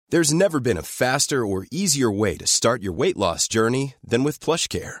There's never been a faster or easier way to start your weight loss journey than with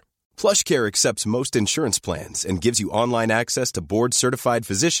PlushCare. PlushCare accepts most insurance plans and gives you online access to board-certified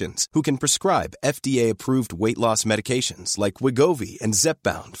physicians who can prescribe FDA-approved weight loss medications like Wegovy and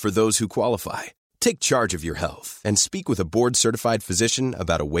Zepbound for those who qualify. Take charge of your health and speak with a board-certified physician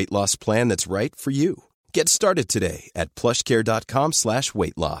about a weight loss plan that's right for you. Get started today at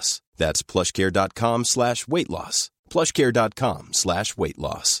plushcare.com/weight loss. That's plushcare.com/weight loss. plushcare.com/weight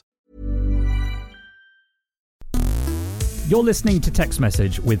loss. You're listening to Text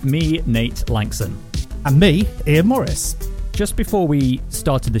Message with me, Nate Lankson. And me, Ian Morris. Just before we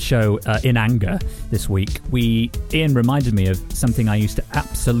started the show in anger this week, Ian reminded me of something I used to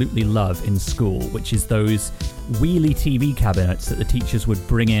absolutely love in school, which is those wheelie TV cabinets that the teachers would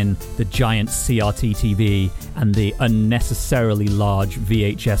bring in, the giant CRT TV and the unnecessarily large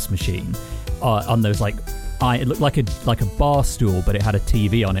VHS machine on those it looked like a bar stool, but it had a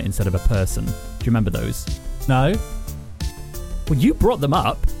TV on it instead of a person. Do you remember those? No. Well, you brought them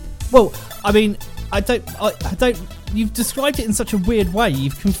up. Well, I mean, I don't. You've described it in such a weird way.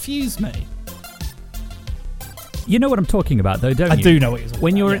 You've confused me. You know what I'm talking about, though, don't you? I do know what you're talking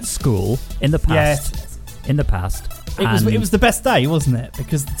when about. you were at school in the past. Yes. In the past, it was the best day, wasn't it?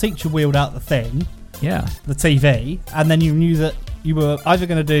 Because the teacher wheeled out the thing, yeah, the TV, and then you knew that you were either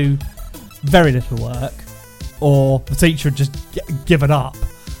going to do very little work, or the teacher had just given up.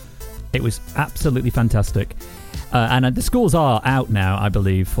 It was absolutely fantastic. And the schools are out now, I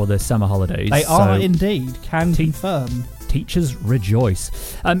believe, for the summer holidays. They are indeed. Can confirm. Teachers rejoice.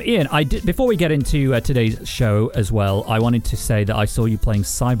 Ian, before we get into today's show as well, I wanted to say that I saw you playing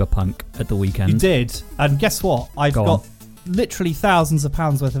Cyberpunk at the weekend. You did. And guess what? I've got literally thousands of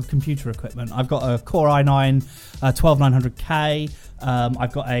pounds worth of computer equipment. I've got a Core i9 12900K.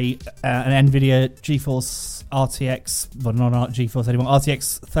 I've got an NVIDIA GeForce RTX, well, not GeForce anymore,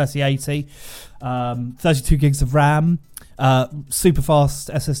 RTX 3080, 32 gigs of RAM, super fast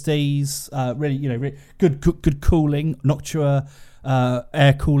SSDs, really good cooling, Noctua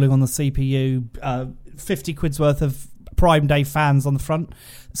air cooling on the CPU, 50 quid's worth of Prime Day fans on the front.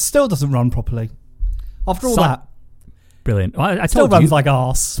 Still doesn't run properly. After all that. Brilliant. I still told runs you, like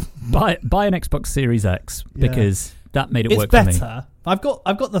arse. Buy an Xbox Series X because that made it work for me. It's better. I've got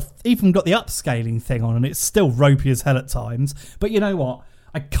even got the upscaling thing on, and it's still ropey as hell at times. But you know what?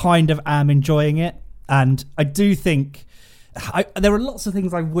 I kind of am enjoying it, and I do think there are lots of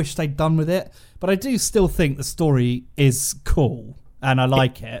things I wish they'd done with it, but I do still think the story is cool, and I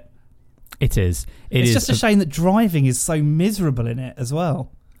like it. It is. It's just a shame that driving is so miserable in it as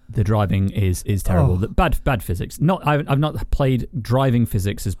well. The driving is terrible. Oh. Bad physics. I've not played driving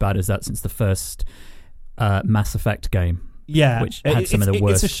physics as bad as that since the first Mass Effect game. Yeah, which had some of the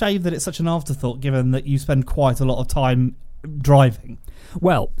worst. It's a shame that it's such an afterthought, given that you spend quite a lot of time driving.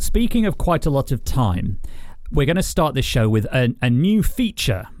 Well, speaking of quite a lot of time, we're going to start this show with a new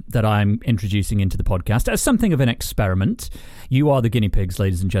feature that I'm introducing into the podcast as something of an experiment. You are the guinea pigs,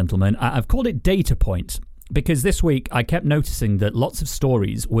 ladies and gentlemen. I've called it Data Point because this week I kept noticing that lots of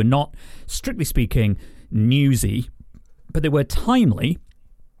stories were not, strictly speaking, newsy, but they were timely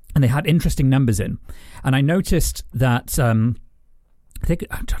and they had interesting numbers in. And I noticed that, I'm trying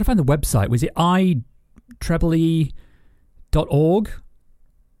to find the website. Was it IEEE.org?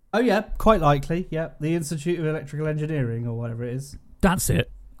 Oh, yeah, quite likely. Yeah, the Institute of Electrical Engineering or whatever it is. That's it.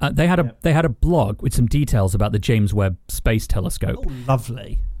 They had a blog with some details about the James Webb Space Telescope. Oh,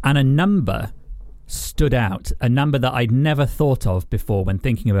 lovely. And a number stood out, a number that I'd never thought of before when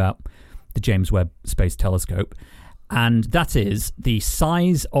thinking about the James Webb Space Telescope. And that is the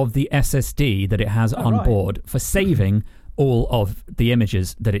size of the SSD that it has on board for saving all of the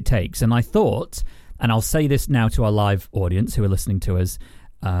images that it takes. And I thought, and I'll say this now to our live audience who are listening to us,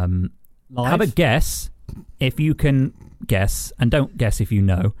 have a guess if you can guess, and don't guess if you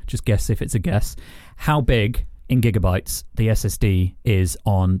know, just guess if it's a guess, how big in gigabytes the SSD is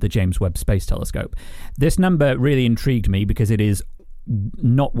on the James Webb Space Telescope. This number really intrigued me because it is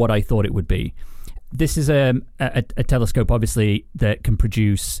not what I thought it would be. This is a telescope, obviously, that can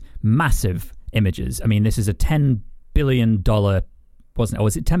produce massive images. I mean, this is a $10 billion, wasn't it? Or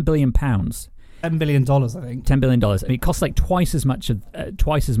was it £10 billion? $10 billion, I think. $10 billion. I mean, it costs like twice as much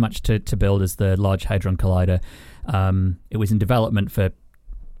to build as the Large Hadron Collider. It was in development for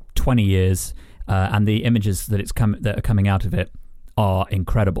 20 years, and the images that are coming out of it are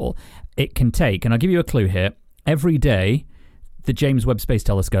incredible. It can take, and I'll give you a clue here, every day the James Webb Space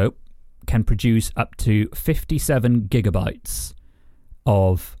Telescope can produce up to 57 gigabytes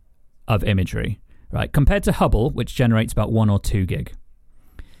of imagery, right? Compared to Hubble, which generates about 1 or 2 gig.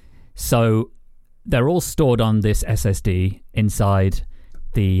 So they're all stored on this SSD inside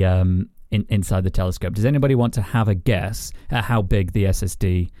the inside the telescope. Does anybody want to have a guess at how big the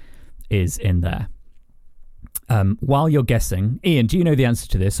SSD is in there? While you're guessing, Ian, do you know the answer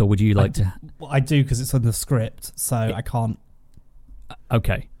to this, or would you like to? Well, I do, because it's on the script, so I can't.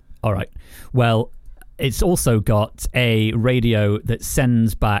 Okay, all right. Well, it's also got a radio that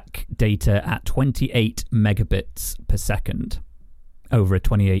sends back data at 28 megabits per second over a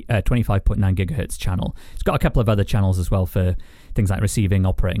 25.9 gigahertz channel. It's got a couple of other channels as well for things like receiving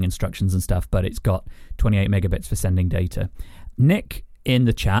operating instructions and stuff, but it's got 28 megabits for sending data. Nick in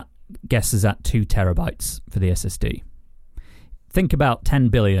the chat guesses at 2 terabytes for the SSD. Think about $10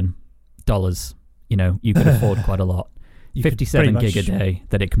 billion. You could afford quite a lot. 57 gig a day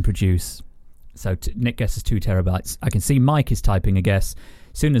that it can produce. So Nick guesses 2 terabytes. I can see Mike is typing a guess.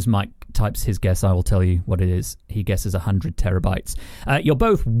 As soon as Mike types his guess, I will tell you what it is. He guesses 100 terabytes. You're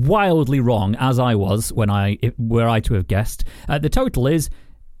both wildly wrong, as I was were I to have guessed. The total is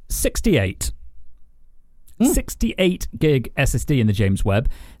 68. 68 gig SSD in the James Webb.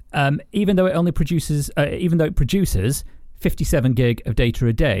 Even though it produces 57 gig of data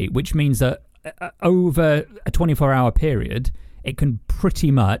a day, which means that over a 24-hour period, it can pretty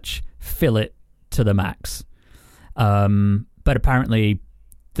much fill it to the max. But apparently,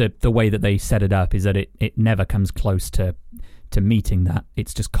 the way that they set it up is that it never comes close to meeting that.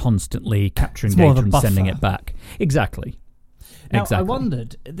 It's just constantly capturing data and sending it back. Exactly. Now, I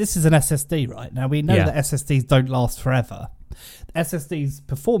wondered, this is an SSD, right? Now, we know that SSDs don't last forever. SSD's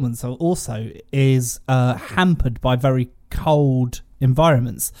performance also is hampered by very cold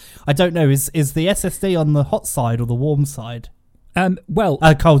environments. I don't know, is the SSD on the hot side or the warm side?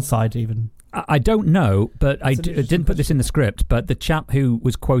 Cold side even. I don't know, but I didn't put this in the script, but the chap who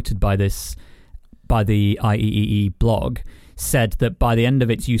was quoted by the IEEE blog said that by the end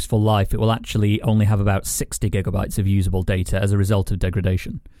of its useful life, it will actually only have about 60 gigabytes of usable data as a result of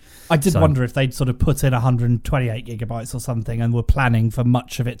degradation. I did wonder if they'd sort of put in 128 gigabytes or something and were planning for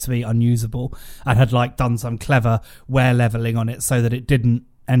much of it to be unusable and had done some clever wear leveling on it so that it didn't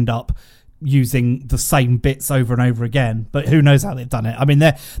end up using the same bits over and over again. But who knows how they've done it. I mean,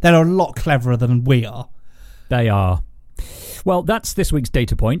 they're a lot cleverer than we are. They are. Well, that's this week's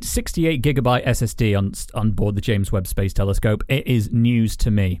data point. 68 gigabyte SSD on board the James Webb Space Telescope. It is news to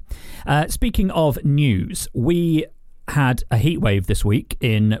me. Speaking of news, we had a heat wave this week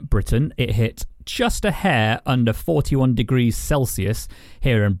in Britain. It hit just a hair under 41 degrees Celsius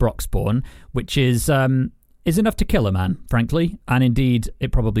here in Broxbourne, which is enough to kill a man, frankly. And indeed,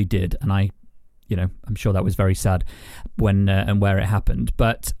 it probably did. And I'm sure that was very sad when and where it happened.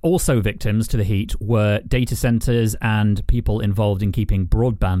 But also victims to the heat were data centers and people involved in keeping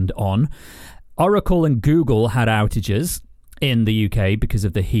broadband on. Oracle and Google had outages in the UK because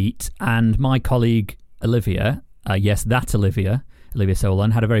of the heat. And my colleague Olivia, Olivia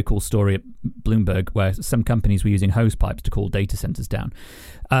Solan, had a very cool story at Bloomberg where some companies were using hose pipes to cool data centers down.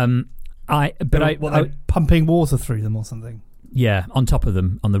 Pumping water through them or something? Yeah, on top of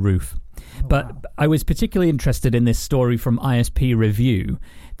them, on the roof. But I was particularly interested in this story from ISP Review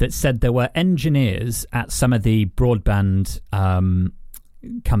that said there were engineers at some of the broadband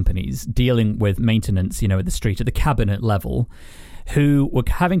companies dealing with maintenance, at the cabinet level, who were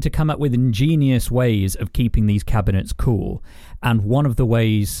having to come up with ingenious ways of keeping these cabinets cool. And one of the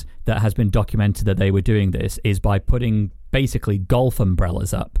ways that has been documented that they were doing this is by putting basically golf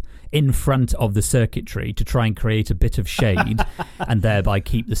umbrellas up in front of the circuitry to try and create a bit of shade and thereby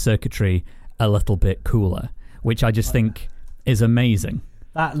keep the circuitry a little bit cooler, which I just think is amazing.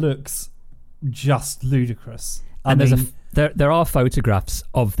 That looks just ludicrous. There are photographs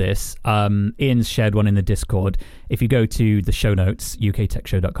of this. Ian's shared one in the Discord. If you go to the show notes,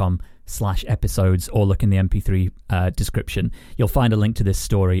 uktechshow.com/episodes, or look in the MP3 description, you'll find a link to this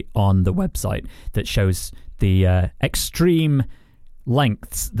story on the website that shows the extreme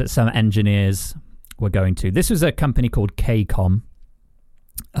lengths that some engineers were going to. This was a company called Kcom.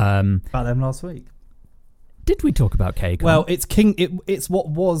 About them last week. Did we talk about Kcom? Well, it's what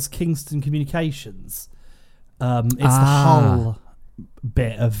was Kingston Communications. It's the whole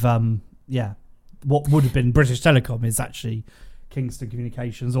bit of what would have been British Telecom is actually Kingston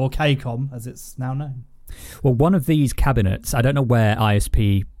Communications, or Kcom as it's now known. Well, one of these cabinets, I don't know where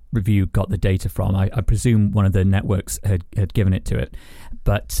ISP Review got the data from. I presume one of the networks had given it to it.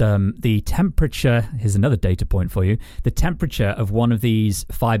 But the temperature, here's another data point for you, the temperature of one of these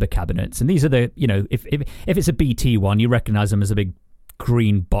fiber cabinets, and these are the, if it's a BT one, you recognize them as a big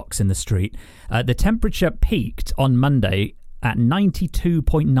green box in the street. The temperature peaked on Monday at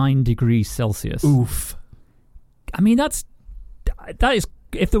 92.9 degrees Celsius. Oof. I mean, that is,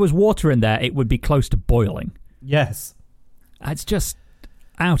 if there was water in there, it would be close to boiling. Yes. It's just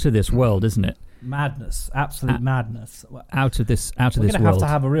out of this world, isn't it? Madness, absolute madness. Out of this world. We're going to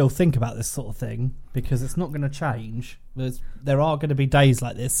have a real think about this sort of thing, because it's not going to change. There are going to be days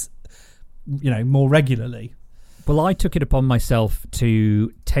like this, more regularly. Well, I took it upon myself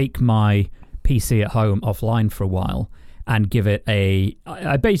to take my PC at home offline for a while and give it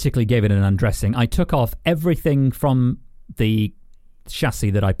I basically gave it an undressing. I took off everything from the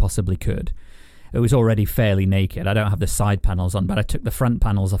chassis that I possibly could. It was already fairly naked. I don't have the side panels on, but I took the front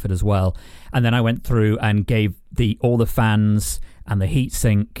panels off it as well. And then I went through and gave all the fans and the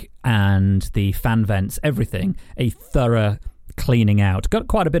heatsink and the fan vents, everything, a thorough cleaning out. Got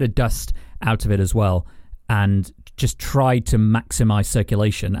quite a bit of dust out of it as well, and just tried to maximize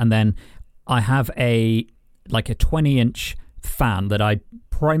circulation. And then I have a 20-inch fan that I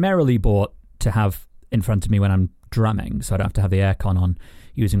primarily bought to have in front of me when I'm drumming, so I don't have to have the aircon on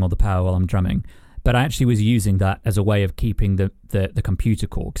using all the power while I'm drumming. But I actually was using that as a way of keeping the computer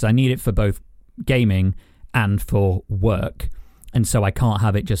cool, because I need it for both gaming and for work, and so I can't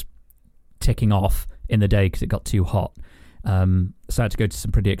have it just ticking off in the day because it got too hot. So I had to go to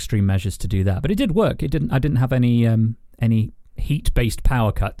some pretty extreme measures to do that, but it did work. I didn't have any heat-based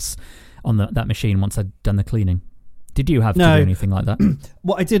power cuts on that machine once I'd done the cleaning. Did you have to do anything like that?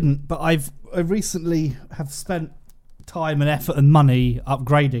 Well, I didn't, but I recently have spent time and effort and money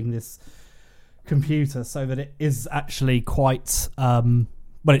upgrading this computer so that it is actually quite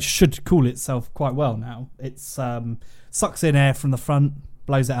it should cool itself quite well now. It's sucks in air from the front,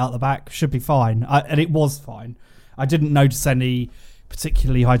 blows it out the back, should be fine. And it was fine. I didn't notice any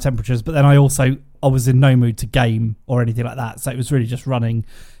particularly high temperatures, but then I was in no mood to game or anything like that, so it was really just running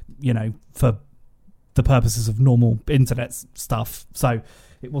for the purposes of normal internet stuff, so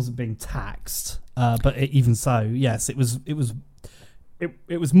it wasn't being taxed. But even so, yes, it was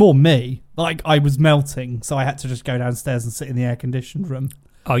more me. Like, I was melting, so I had to just go downstairs and sit in the air-conditioned room.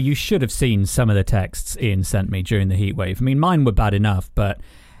 Oh, you should have seen some of the texts Ian sent me during the heat wave. I mean, mine were bad enough, but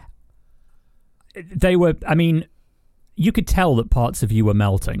they were... I mean, you could tell that parts of you were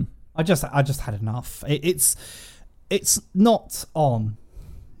melting. I just had enough. It's not on.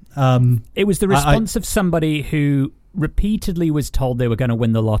 It was the response of somebody who repeatedly was told they were going to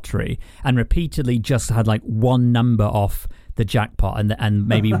win the lottery and repeatedly just had like one number off the jackpot and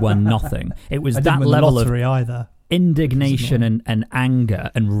maybe won nothing. It was that level of either. Indignation and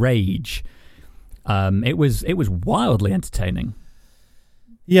anger and rage. It was wildly entertaining.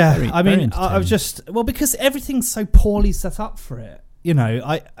 Yeah, I was just because everything's so poorly set up for it.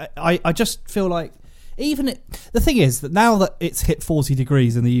 I just feel like the thing is that now that it's hit 40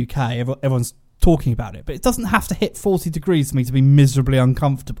 degrees in the UK, everyone's talking about it, but it doesn't have to hit 40 degrees for me to be miserably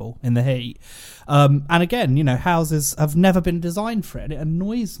uncomfortable in the heat. And again, houses have never been designed for it, and it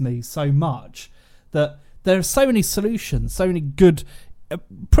annoys me so much that there are so many solutions, so many good,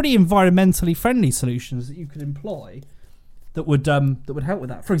 pretty environmentally friendly solutions that you could employ that would help with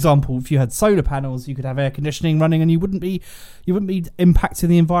that. For example, if you had solar panels, you could have air conditioning running, and you wouldn't be impacting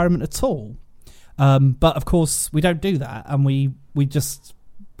the environment at all. But of course, we don't do that, and we just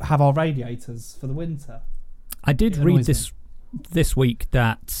have our radiators for the winter. I did read this week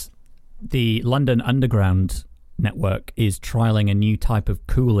that the London Underground network is trialling a new type of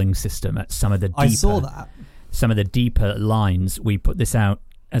cooling system at some of the deeper, I saw that. Some of the deeper lines. We put this out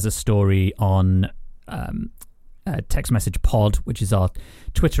as a story on Text Message Pod, which is our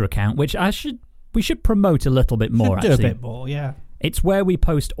Twitter account, which we should promote a little bit more. Do a bit more, yeah. It's where we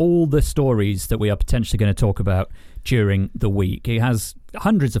post all the stories that we are potentially going to talk about during the week. It has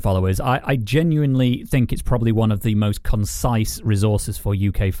hundreds of followers. I genuinely think it's probably one of the most concise resources for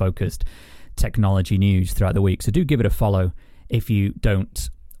UK-focused technology news throughout the week. So do give it a follow if you don't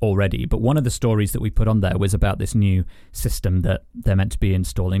already. But one of the stories that we put on there was about this new system that they're meant to be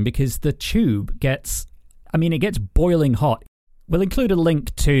installing, because the tube gets boiling hot. We'll include a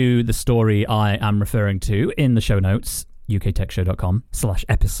link to the story I am referring to in the show notes,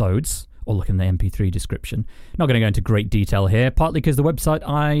 uktechshow.com/episodes, or look in the MP3 description. Not going to go into great detail here, partly because the website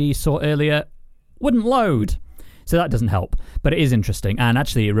I saw earlier wouldn't load. So that doesn't help, but it is interesting. And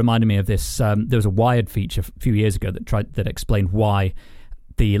actually, it reminded me of this. There was a Wired feature a few years ago that explained why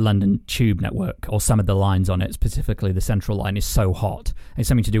the London Tube network, or some of the lines on it, specifically the Central line, is so hot. It's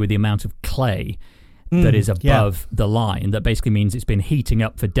something to do with the amount of clay that is above the line. That basically means it's been heating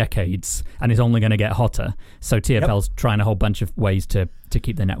up for decades and is only going to get hotter. So TfL's trying a whole bunch of ways to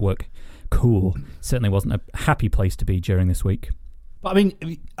keep the network cool. Certainly wasn't a happy place to be during this week. But I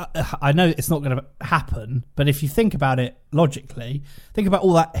mean, I know it's not going to happen, but if you think about it logically, think about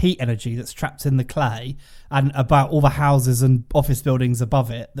all that heat energy that's trapped in the clay and about all the houses and office buildings above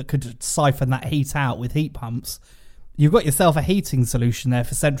it that could siphon that heat out with heat pumps. You've got yourself a heating solution there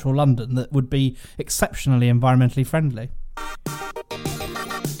for central London that would be exceptionally environmentally friendly.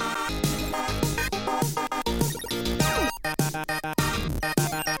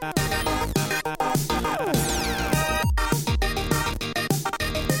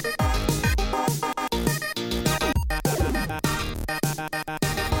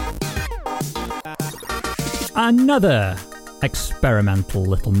 Another experimental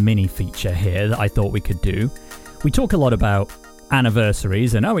little mini feature here that I thought we could do. We talk a lot about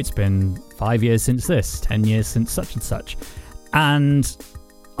anniversaries and, it's been 5 years since this, 10 years since such and such. And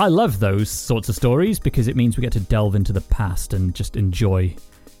I love those sorts of stories because it means we get to delve into the past and just enjoy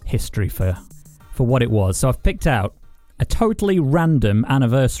history for what it was. So I've picked out a totally random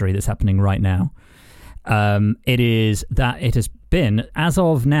anniversary that's happening right now. It has been, as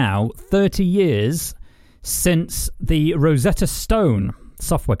of now, 30 years since the Rosetta Stone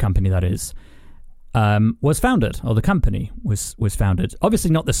software company, that is, was founded, or the company was founded.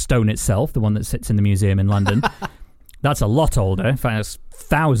 Obviously not the stone itself, the one that sits in the museum in London. That's a lot older. In fact, it's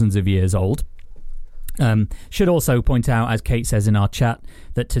thousands of years old. Should also point out, as Kate says in our chat,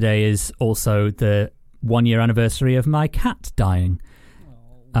 that today is also the 1 year anniversary of my cat dying,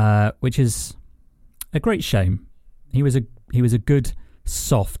 which is a great shame. He was a good,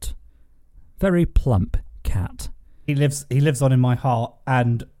 soft, very plump cat. He lives on in my heart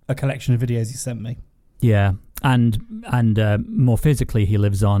and a collection of videos you sent me. Yeah, and more physically, he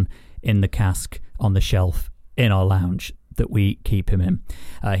lives on in the cask on the shelf in our lounge that we keep him in.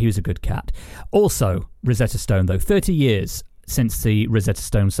 He was a good cat. Also, Rosetta Stone, though, 30 years since the Rosetta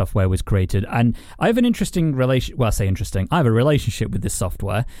Stone software was created, and I have an interesting relation. Well, I say interesting. I have a relationship with this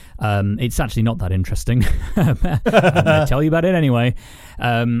software. It's actually not that interesting. I'm going to tell you about it anyway.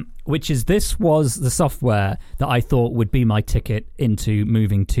 This was the software that I thought would be my ticket into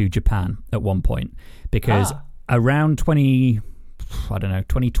moving to Japan at one point, because around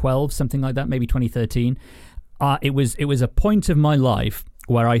 2012, something like that, maybe 2013. It was a point of my life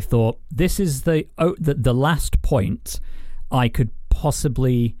where I thought, this is the last point I could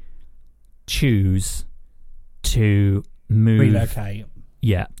possibly choose to move. Relocate.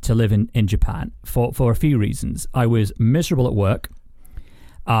 Yeah, to live in Japan for a few reasons. I was miserable at work.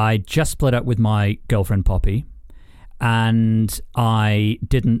 I just split up with my girlfriend Poppy, and I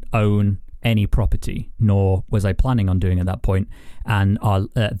didn't own any property, nor was I planning on doing at that point. And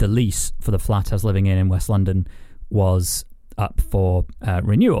the lease for the flat I was living in West London was up for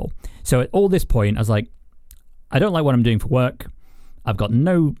renewal. So at all this point, I was like, I don't like what I'm doing for work. I've got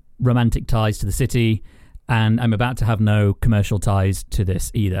no romantic ties to the city, and I'm about to have no commercial ties to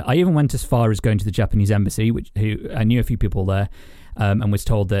this either. I even went as far as going to the Japanese embassy, who I knew a few people there, and was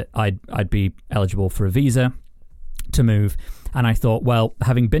told that I'd be eligible for a visa to move. And I thought, well,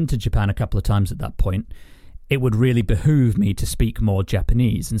 having been to Japan a couple of times at that point, it would really behoove me to speak more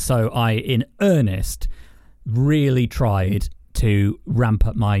Japanese. And so I, in earnest, really tried to ramp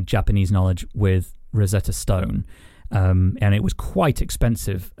up my Japanese knowledge with Rosetta Stone. And it was quite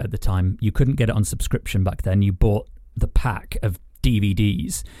expensive at the time. You couldn't get it on subscription back then. You bought the pack of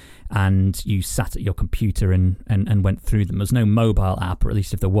DVDs and you sat at your computer and went through them. There was no mobile app, or at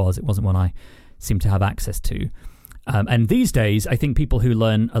least if there was, it wasn't one I seemed to have access to. And these days, I think people who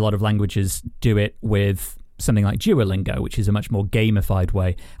learn a lot of languages do it with something like Duolingo, which is a much more gamified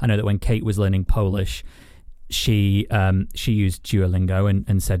way. I know that when Kate was learning Polish, she used Duolingo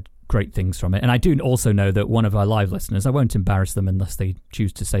and said great things from it. And I do also know that one of our live listeners, I won't embarrass them unless they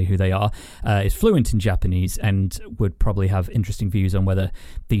choose to say who they are, is fluent in Japanese and would probably have interesting views on whether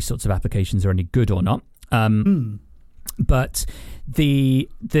these sorts of applications are any good or not. But the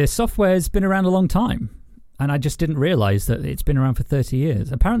software's been around a long time, and I just didn't realise that it's been around for 30 years.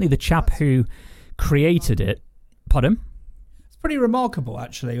 Apparently the chap who created it... Pardon? It's pretty remarkable,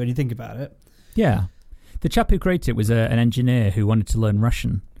 actually, when you think about it. Yeah. The chap who created it was an engineer who wanted to learn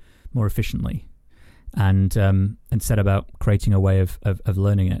Russian more efficiently, and set about creating a way of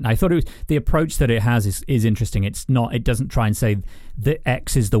learning it. And I thought the approach that it has is interesting. It doesn't try and say that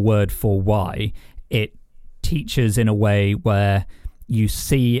X is the word for Y. It teaches in a way where you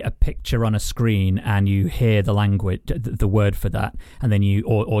see a picture on a screen and you hear the language, the word for that, and then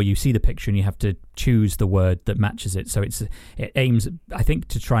you see the picture and you have to choose the word that matches it. So it aims, I think,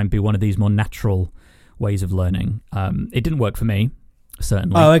 to try and be one of these more natural ways of learning. It didn't work for me,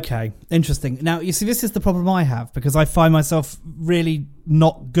 certainly. Oh, okay. Interesting. Now, you see, this is the problem I have, because I find myself really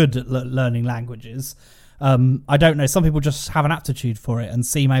not good at learning languages. I don't know. Some people just have an aptitude for it and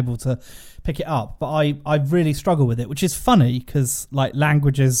seem able to pick it up. But I really struggle with it, which is funny because, like,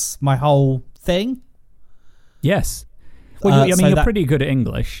 language is my whole thing. Yes. Well, you're pretty good at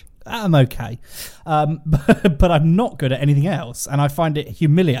English. I'm okay. But I'm not good at anything else. And I find it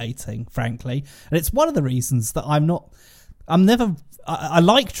humiliating, frankly. And it's one of the reasons that I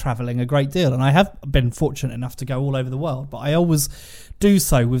like travelling a great deal, and I have been fortunate enough to go all over the world, but I always do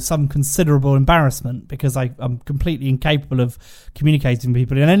so with some considerable embarrassment because I'm completely incapable of communicating with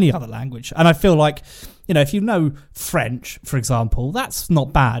people in any other language. And I feel like, if you know French, for example, that's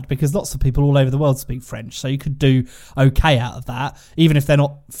not bad because lots of people all over the world speak French, so you could do okay out of that, even if they're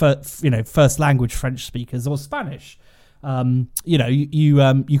not first language French speakers or Spanish. You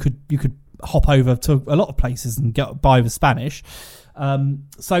could hop over to a lot of places and get by with Spanish. I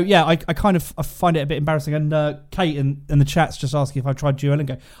find it a bit embarrassing. And Kate in the chat's just asking if I tried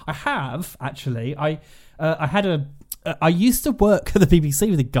Duolingo. I have actually. I used to work at the BBC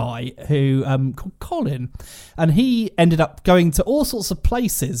with a guy who called Colin, and he ended up going to all sorts of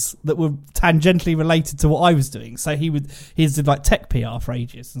places that were tangentially related to what I was doing. So he did like tech PR for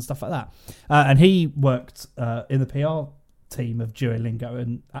ages and stuff like that, and he worked in the PR team of Duolingo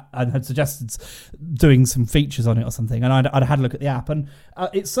and had suggested doing some features on it or something, and I'd had a look at the app, and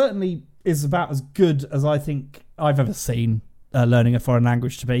it certainly is about as good as I think I've ever seen learning a foreign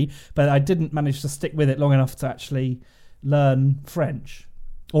language to be, but I didn't manage to stick with it long enough to actually learn French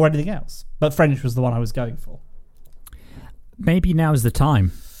or anything else. But French was the one I was going for. Maybe now's the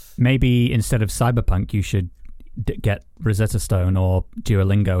time. Maybe instead of Cyberpunk, you should get Rosetta Stone or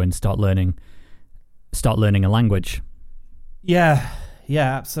Duolingo and start learning a language. Yeah,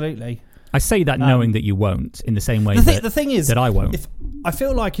 absolutely. I say that knowing that you won't, in the same way the thing is, that I won't. I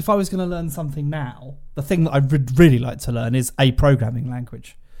feel like if I was going to learn something now, the thing that I would really like to learn is a programming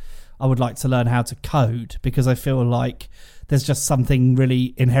language. I would like to learn how to code because I feel like there's just something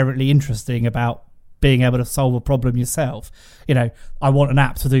really inherently interesting about being able to solve a problem yourself. I want an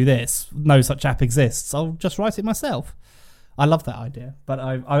app to do this. No such app exists. I'll just write it myself. I love that idea. But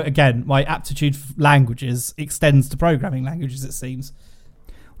again, my aptitude for languages extends to programming languages, it seems.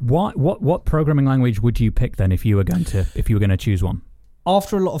 What programming language would you pick then if you were going to choose one?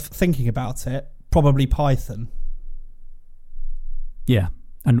 After a lot of thinking about it, probably Python. Yeah.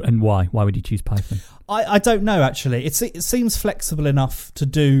 And why? Why would you choose Python? I don't know, actually. It seems flexible enough to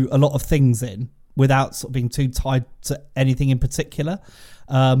do a lot of things in without sort of being too tied to anything in particular.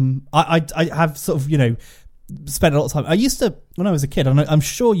 I have sort of, spent a lot of time. I used to, when I was a kid, and I'm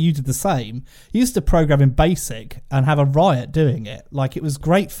sure you did the same, used to program in BASIC and have a riot doing it. Like, it was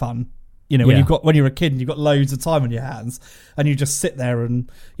great fun. When you're a kid and you've got loads of time on your hands and you just sit there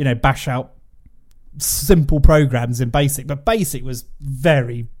and, bash out simple programs in BASIC. But BASIC was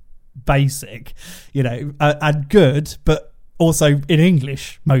very basic, and good, but also in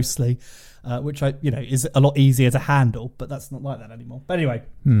English mostly, which is a lot easier to handle. But that's not like that anymore. But anyway,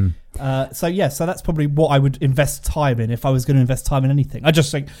 so that's probably what I would invest time in if I was going to invest time in anything. I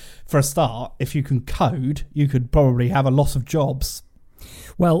just think, for a start, if you can code, you could probably have a lot of jobs.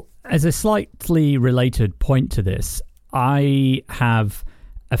 Well, as a slightly related point to this, I have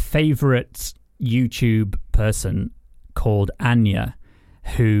a favourite YouTube person called Anya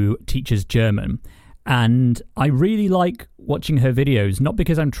who teaches German, and I really like watching her videos, not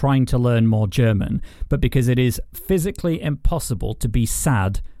because I'm trying to learn more German, but because it is physically impossible to be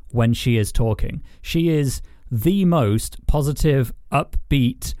sad when she is talking. She is the most positive,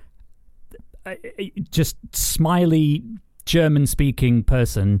 upbeat, just smiley German-speaking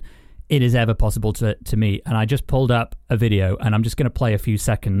person it is ever possible to meet. And I just pulled up a video, and I'm just going to play a few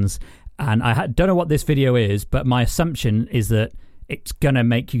seconds. And I don't know what this video is, but my assumption is that it's going to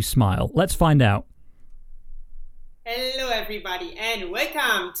make you smile. Let's find out. Hello everybody, and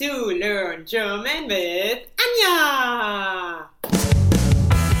welcome to Learn German with Anya!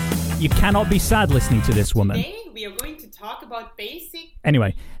 You cannot be sad listening to this woman. Today we are going to talk about basic...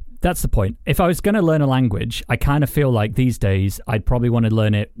 Anyway, that's the point. If I was going to learn a language, I kind of feel like these days I'd probably want to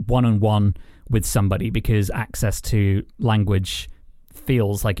learn it one-on-one with somebody, because access to language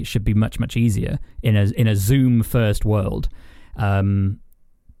feels like it should be much, much easier in a Zoom-first world.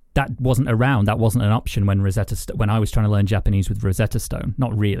 That wasn't around. That wasn't an option when when I was trying to learn Japanese with Rosetta Stone.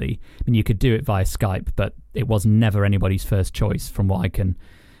 Not really. I mean, you could do it via Skype, but it was never anybody's first choice, from what I can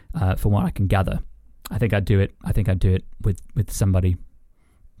gather. I think I'd do it with somebody.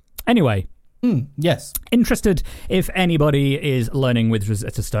 Anyway. Yes. Interested if anybody is learning with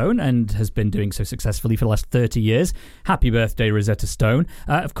Rosetta Stone and has been doing so successfully for the last 30 years. Happy birthday, Rosetta Stone.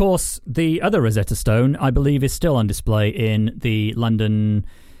 Of course, the other Rosetta Stone, I believe, is still on display in the London,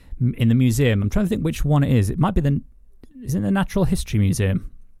 in the museum. I'm trying to think which one it is. It might be is it the Natural History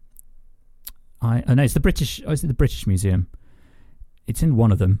Museum? No, it's the British. Oh, is it the British Museum? It's in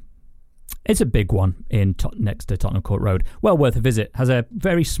one of them. It's a big one next to Tottenham Court Road. Well worth a visit. Has a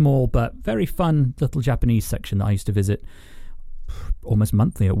very small but very fun little Japanese section that I used to visit almost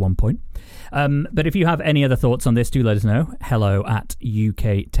monthly at one point. But if you have any other thoughts on this, do let us know.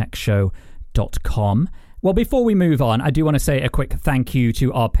 hello@uktechshow.com. Well, before we move on, I do want to say a quick thank you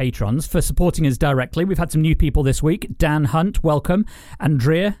to our patrons for supporting us directly. We've had some new people this week. Dan Hunt, welcome.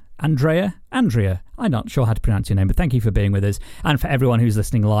 Andrea. I'm not sure how to pronounce your name, but thank you for being with us. And for everyone who's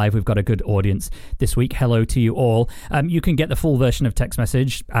listening live, we've got a good audience this week. Hello to you all. You can get the full version of Text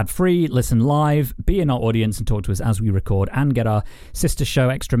Message ad-free, listen live, be in our audience and talk to us as we record, and get our sister show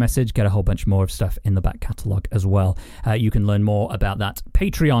Extra Message, get a whole bunch more of stuff in the back catalogue as well. You can learn more about that.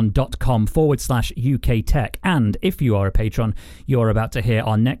 Patreon.com/UK Tech. And if you are a patron, you're about to hear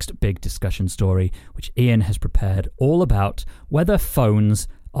our next big discussion story, which Ian has prepared, all about whether phones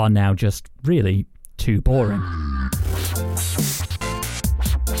are now just really too boring.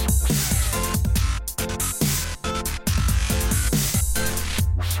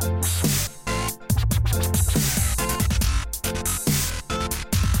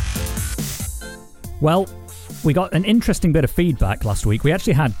 Well, we got an interesting bit of feedback last week. We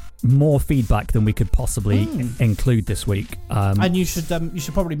actually had more feedback than we could possibly include this week. And you should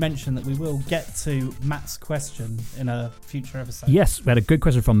probably mention that we will get to Matt's question in a future episode. Yes, we had a good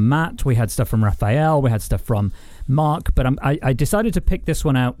question from Matt. We had stuff from Raphael. We had stuff from Mark. But I decided to pick this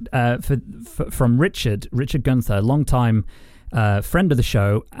one out from Richard Gunther, a long-time friend of the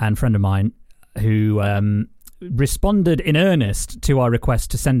show and friend of mine, who responded in earnest to our request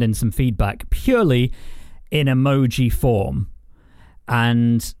to send in some feedback purely in emoji form.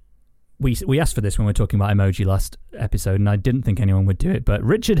 And we asked for this when we were talking about emoji last episode, and I didn't think anyone would do it, but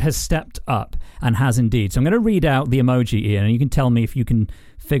Richard has stepped up and has indeed. So I'm going to read out the emoji, Ian, and you can tell me if you can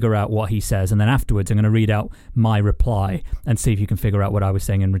figure out what he says, and then afterwards I'm going to read out my reply and see if you can figure out what I was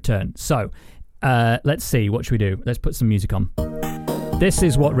saying in return. So let's see, what should we do? Let's put some music on. This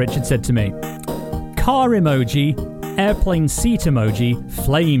is what Richard said to me. Car emoji, airplane seat emoji,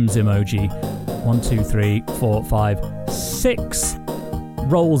 flames emoji. 1, 2, 3, 4, 5, 6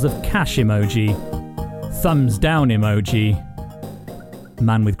 rolls of cash emoji, thumbs down emoji,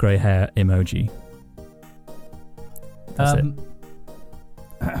 man with grey hair emoji. That's it.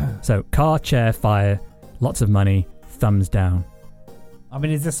 So, car, chair, fire, lots of money, thumbs down. I mean,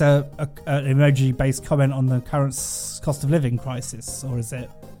 is this an emoji-based comment on the current cost of living crisis, or is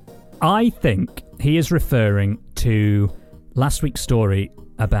it? I think he is referring to last week's story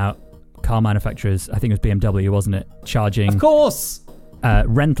about car manufacturers, I think it was BMW, wasn't it? Charging, of course,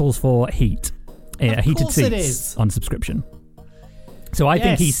 rentals for heated seats on subscription. So I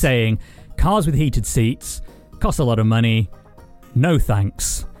think he's saying cars with heated seats cost a lot of money. No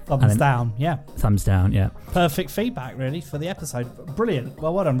thanks. Thumbs down. Yeah. Thumbs down. Yeah. Perfect feedback, really, for the episode. Brilliant.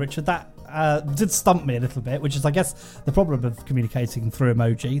 Well done, Richard. That did stump me a little bit, which is, I guess, the problem of communicating through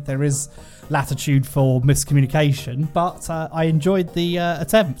emoji. There is latitude for miscommunication, but I enjoyed the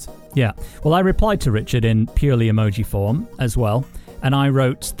attempt. Yeah. Well, I replied to Richard in purely emoji form as well, and I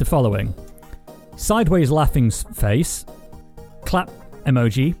wrote the following. Sideways laughing face, clap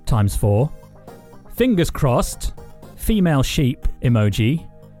emoji ×4, fingers crossed, female sheep emoji,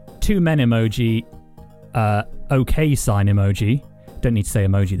 2 men emoji, okay sign emoji. Don't need to say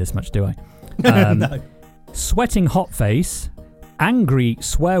emoji this much, do I? No. Sweating hot face, angry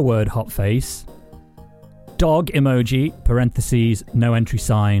swear word hot face, dog emoji, parentheses, no entry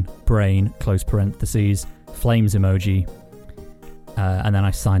sign, brain, close parentheses, flames emoji. And then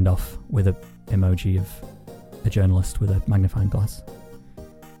I signed off with an emoji of a journalist with a magnifying glass.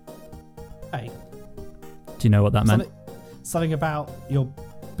 Hey. Do you know what that meant? Something about your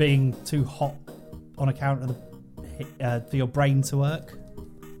being too hot on account of for your brain to work?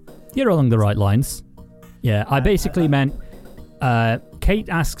 You're along the right lines. Yeah, I basically meant Kate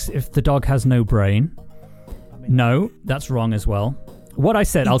asks if the dog has no brain. I mean, no, that's wrong as well. What I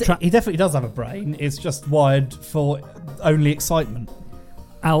said, he definitely does have a brain. It's just wired for only excitement.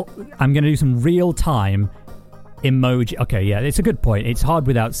 I'm going to do some real-time emoji. Okay, yeah, it's a good point. It's hard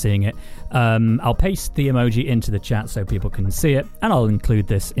without seeing it. I'll paste the emoji into the chat so people can see it, and I'll include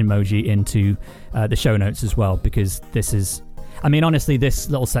this emoji into the show notes as well, because this is... I mean, honestly, this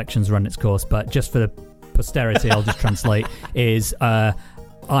little section's run its course, but just for the posterity, I'll just translate, is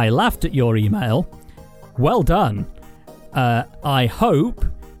I laughed at your email. Well done. I hope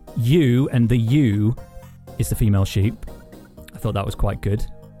you, and the you is the female sheep. I thought that was quite good.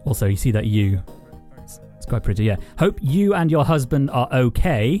 Also, you see that you... It's quite pretty, yeah. Hope you and your husband are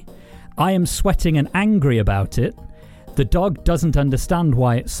okay. I am sweating and angry about it. The dog doesn't understand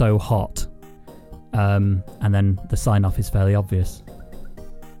why it's so hot. And then the sign-off is fairly obvious.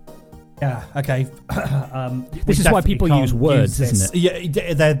 Yeah, okay. This is why people use words, isn't it?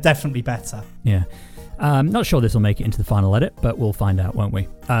 Yeah, they're definitely better. Yeah. Not sure this will make it into the final edit, but we'll find out, won't we?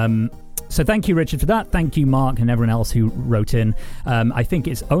 So thank you, Richard, for that. Thank you, Mark, and everyone else who wrote in. I think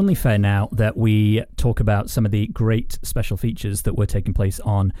it's only fair now that we talk about some of the great special features that were taking place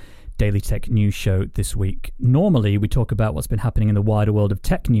on Daily Tech News Show this week. Normally, we talk about what's been happening in the wider world of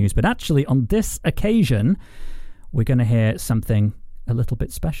tech news, but actually, on this occasion, we're going to hear something a little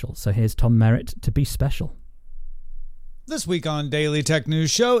bit special. So here's Tom Merritt to be special. This week on Daily Tech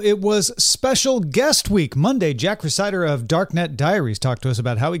News Show, it was Special Guest Week. Monday, Jack Resider of Darknet Diaries talked to us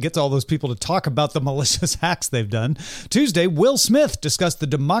about how he gets all those people to talk about the malicious hacks they've done. Tuesday, Will Smith discussed the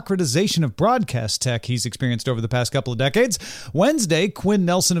democratization of broadcast tech he's experienced over the past couple of decades. Wednesday, Quinn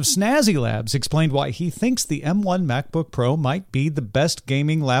Nelson of Snazzy Labs explained why he thinks the M1 MacBook Pro might be the best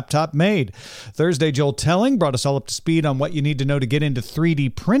gaming laptop made. Thursday, Joel Telling brought us all up to speed on what you need to know to get into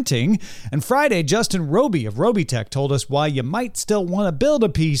 3D printing. And Friday, Justin Roby of Robitech told us why you might still want to build a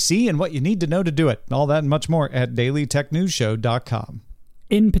PC and what you need to know to do it. All that and much more at dailytechnewsshow.com.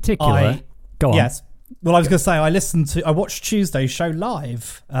 In particular, go on. Yes. Well, I was going to say, I watched Tuesday's show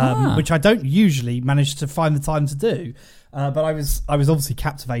live, which I don't usually manage to find the time to do. But I was obviously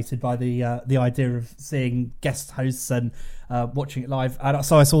captivated by the idea of seeing guest hosts and watching it live. And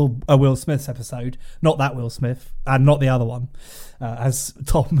so I saw a Will Smith's episode, not that Will Smith, and not the other one, as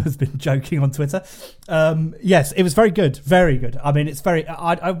Tom has been joking on Twitter. Yes, it was very good, very good. I mean, it's very.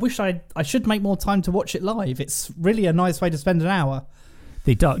 I wish I should make more time to watch it live. It's really a nice way to spend an hour.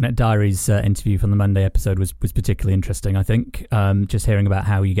 The Darknet Diaries interview from the Monday episode was particularly interesting, I think. Just hearing about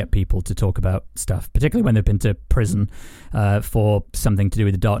how you get people to talk about stuff, particularly when they've been to prison for something to do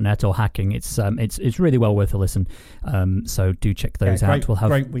with the darknet or hacking. It's really well worth a listen. So do check those out. We'll have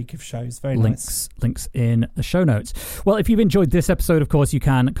great week of shows. Very links in the show notes. Well, if you've enjoyed this episode, of course, you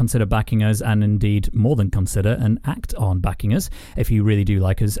can consider backing us, and indeed more than consider and act on backing us. If you really do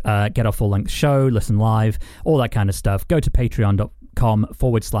like us, get our full-length show, listen live, all that kind of stuff. Go to patreon.com/UK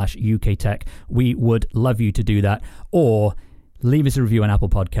Tech. We would love you to do that, or leave us a review on Apple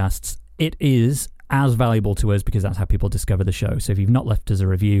Podcasts. It is as valuable to us because that's how people discover the show. So if you've not left us a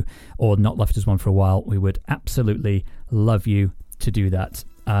review or not left us one for a while, we would absolutely love you to do that.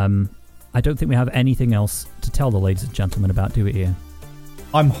 I don't think we have anything else to tell the ladies and gentlemen about, do we, Ian?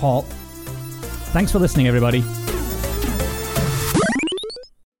 I'm hot. Thanks for listening, everybody.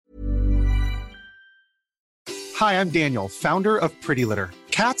 Hi, I'm Daniel, founder of Pretty Litter.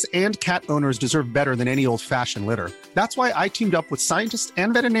 Cats and cat owners deserve better than any old-fashioned litter. That's why I teamed up with scientists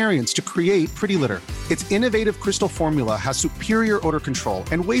and veterinarians to create Pretty Litter. Its innovative crystal formula has superior odor control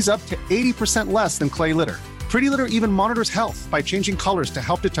and weighs up to 80% less than clay litter. Pretty Litter even monitors health by changing colors to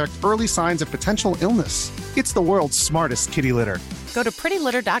help detect early signs of potential illness. It's the world's smartest kitty litter. Go to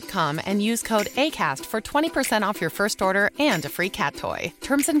prettylitter.com and use code ACAST for 20% off your first order and a free cat toy.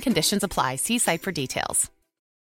 Terms and conditions apply. See site for details.